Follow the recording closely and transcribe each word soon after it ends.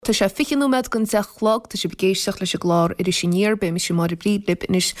Tá sé fichanúmed gon techlog tá sé begéisteach leis glár idir sinéir be mis mar bríd lib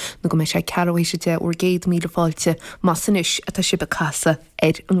inis na go me sé ceéisite or 100 míle fáilte massanis a tá si be casa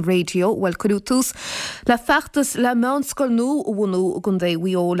an radio well chuútús le fechttas le mescoil nó bhú gon dé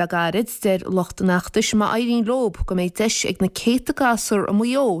bhío le garid der lochtanachtas má airín lob go méid deis ag na céta gasar a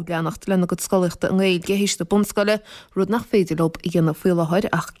muo leannacht lena go scoileachta an ghil gehéis de bunscoile rud nach féidir lob i gannach fuileáid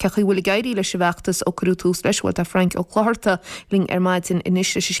ach cecha bhfuil gaiirí leis bhechttas ó chuútús leis bhil a Frank ó chláirta ling maidin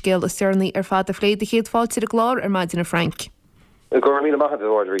inis scéal a stearnaí fad a phléad chéad fáilte a glár maidin a Frank. Gormíle maithe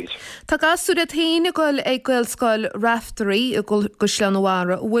order reach. Tá gasú a taine goil ag goil scoil raftarí a go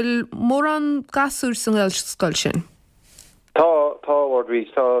sleanhara bhfuil mór an gasúr san gáil scoil sin. Tá order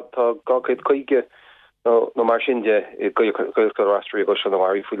reach tá gacéid chuige nó mar sinne i goil raftarí go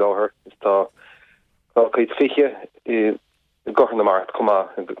sleanhara faoi láthair is tá gacéid fiche i gochan na mart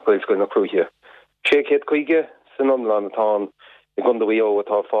comá goil scoil na cruúthe. Séchéad chuige san omláin atá i gunda bhío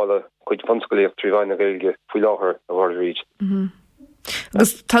atá fála chuid fanscoíocht tríhain na gailge faoi láthair a order reach.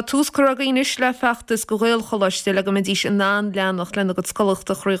 Gus tá tús chu aíis le fechttas go réil choiste le go dís an ná leannach lena go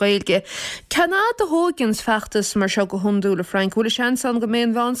scoachta churéilge. Cená a hógins fechttas mar seo go honúla Frank bhfuil sean san go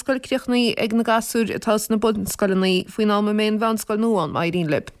mén bhanscoil críochnaí ag na gasú atá na budscoilnaí faoin ná mén bhanscoil nóán mairín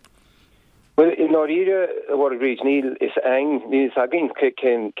lib. Well, in áíre a bhar ríd níl is níl a gin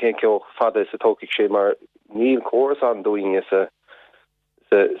cén ceoch fada sa tócaigh sé mar níl choras an doing is sa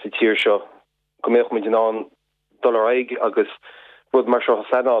tíir seo go méoch muid an $1 agus bud mar seo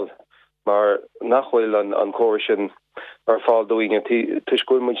sanál mar nachhfuil an choir sin ar fáil doing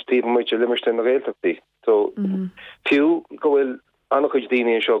tuisgúil muid tíb muid limmerstein na réaltachtaí. So fiú go bhfuil annach chuid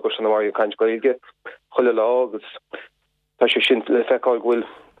daine seo go san bhhair caiint goilge chuile lá agus tá sé sin le feicáil bhfuil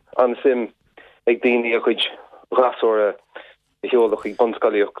an sim ag daine a chuid rasóra i heolach ag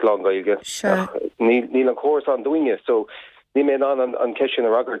bunscoilíoch chlángailge. Níl an choras an doing so ní mé an ceisian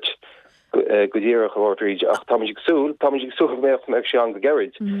a ragart go ddíireach a Rodríguez ach táidig súl méocht meag sé an go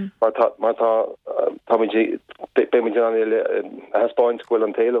gerid mar tá béimiid an haspáint gohfuil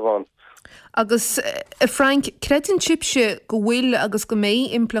an téile bháin. Agus Frank, cretin chipse go bhfuil agus go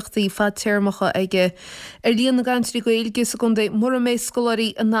mé implachtaí fad téirmacha aige líon na gantrí goilge sa gon mór mé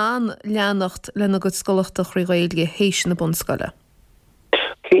scolarí a ná leannacht lena go scoachta churéilge hééis na bunscoile.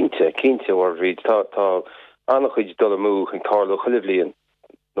 Cínte Rodríguez tá annach chuid dul mú an Carlo Chilivlíon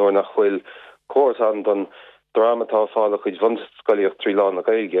nóir nach bhfuil choras an don dramatá fála chuid bhanscoilíocht trí lá na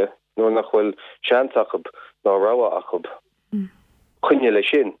gailge nóir nach bhfuil seanachab ná ráha achab chuine le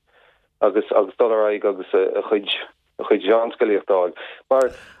sin agus doraig agus a chuid seanscoilíochtáil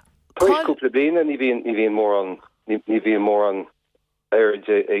mar tuisúpla bliana ní bhíon mór an aird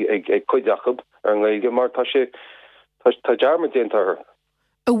ag chuid achab ar an gailge mar tá dearmar déantar.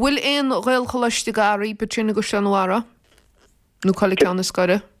 A bhfuil éon réil choiste garí betrina go seanhara? Nó chola ceanna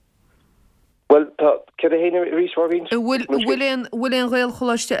scoire? Well, cad a héana rís Warvín? Bhfuil éon réil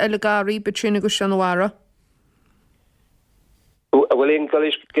choiste eile garí betrina go seanhara? Bhfuil éon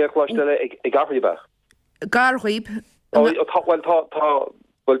galis géchláiste eile ag garthaíbe? Garthaíb? Well,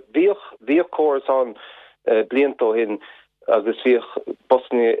 bhíoh choras an bliantó hin agus bhíoh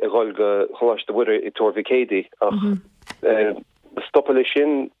Bosnia a gháil go choiste bhuiir i Torvicédi ach stoppa lei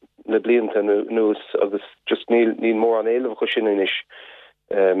sin le blianta nús agus just níl mór an éileh chu sin inis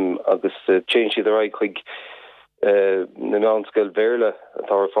agus change siad a raig chuig na meánscail bhéirle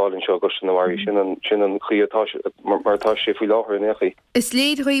atá fáilinn seo go sin na sin an chuítá martá sé faoi láthair in échaí. Is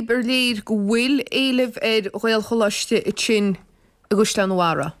léad roiib ar léad go bhfuil éileh réil choiste i sin a go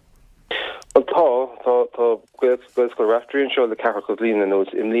sleanhara? Tá go raftaríonn seo le cecha go bliana nó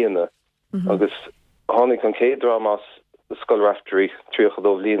im líana agus tháinig an céad dramas Skull Raftery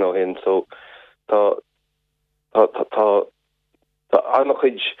tríochadómh líon hin so tá annach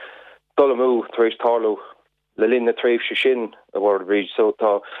chuid dul mú éis tarlú le linn na tréimh se sin a bhar bríd so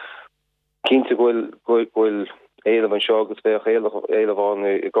tá cínta bhfuil éileh an seo agus bheith éilehán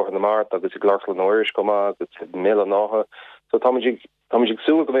i gcothan na mart agus i gláirla na Irish comá agus mé an nátha so táidig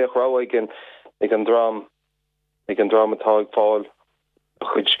súil go bheith rá ag an drám atá ag fáil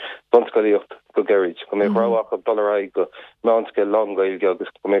chuid bunscoilíocht go gerid go mé ráach a $1 go meánscail langailge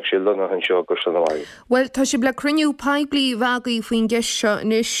agus go méid sé luna an seo go san bhaid. Well, tá sé le cruniú peblií bhagaí faoin gceist seo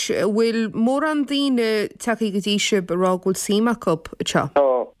inis bhfuil mór an daoine taí go dtíise rágúil síachcup ateo.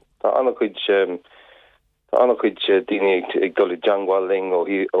 Tá annach chuid daine ag dul Jangwaling ó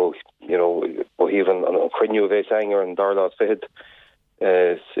híhann an cruniú bhééis anger an darlá fihid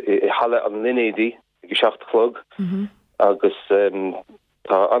i halle an linédí ag seachtalog agus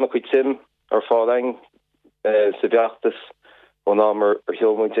tá annach chuid sim ar fáing sa bheachtas ó námar ar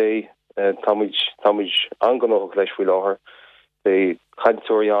heolmuid é támuid anganóch leis faoi láthair be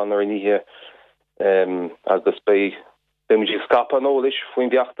chaintúirí ar níthe agus be muidir scapa nólis faoin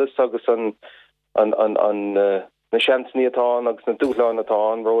beachtas agus an na seanní atá agus na dúláán atá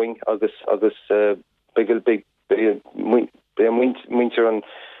an roing agus bigil muintir an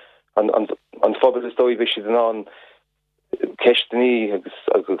fphobal is dóibh si den an ceistení agus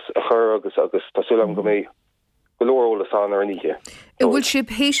a chur agus tásúlam go mé golóolalas an ar níthe. I bhfuil si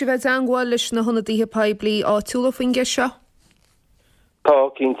hééis bheith anháil leis na honna dtíthe peblií á túla faoin ge seo? Tá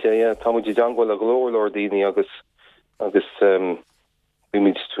cinnte tá muidir anháil a golóir daoine agus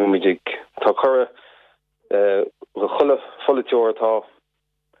bhí tá chura go chuile foliteoir atá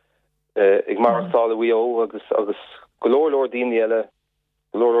ag marachtála bhío agus golóir daoine eile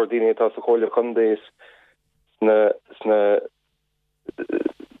golóir daoine atá sa chóirle chundéis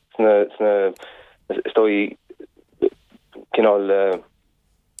stoi kinál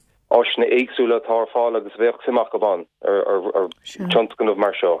áisna éagsúla tar fáil agus bheoh simach go ban ar chantgan of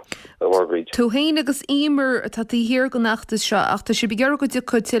mar seo a Wargreed. Tú héin agus ímar tá tí hir go nachtas seo ach tá si begar go dtí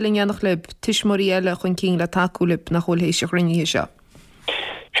chutilling annach lib tiismorí eile chun cín le takeúlib nach chóilhééis rinne seo.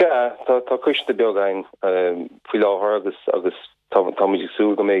 Se tá cuiiste begain fao láthir agus tá muidir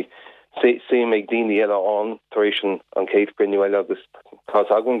súil go mé sé méid daoine eile an taréis an céh brinneile agus tá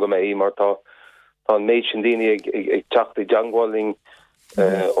agann go mé mar tá an méid sin daoine ag teachtaí deangáling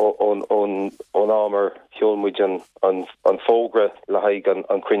ón ámar cheolmuid an fógra le haig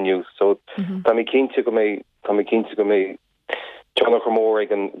an crinniú, so tá mé cinnte go mé John mór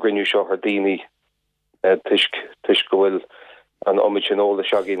ag an grinniú seo ar daoine tuis go bhfuil an omid sin óla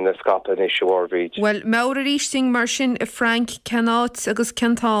seagin na scapa is se Wargreed. Well, maur a rísting mar sin i Frank Cenát agus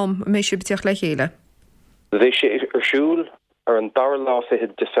Centám mé se beteach le chéile. Bhí sé arsúl ar an dar lá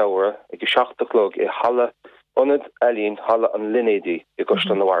fihead de fára ag 7:00 i Halla onad elíonn Halla an Linédí i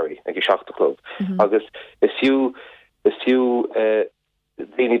Gostan na Wari ag 7:00 agus is fiú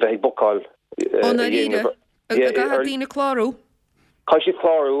daoine bheith ag bocáil a gath daoine chlárú? Cá si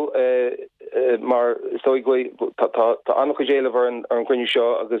chlárú mar stoi go tá annach go déile ar an grinniú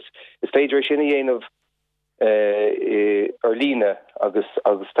seo agus is féidir sinna dhéanamh ar líne agus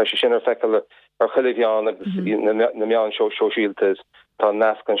tá sé sin ar feiceile ar chuilehheán agus na meán seo síaltas tá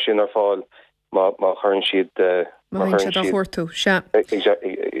nascan sin ar fáil má chuann siad chóirtú se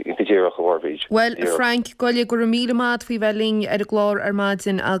déireach a Wargreed. Well, Frank, goile gur míle mád faoi bheling ar a glár ar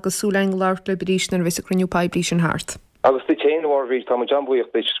mádin agus súlein láirt le brísnar vis a cruniú peblií sin hart. Agus the chain Wargreed tá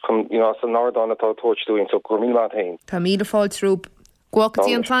jambuíocht bit chun san nádan atá toirtúin so gur míle mád hain. Tá míle fáiltrúp.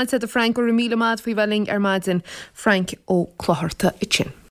 Guachtaí an tláinte a Frank gur míle mád faoi bheling ar mádin Frank ó Clátharta i Chin.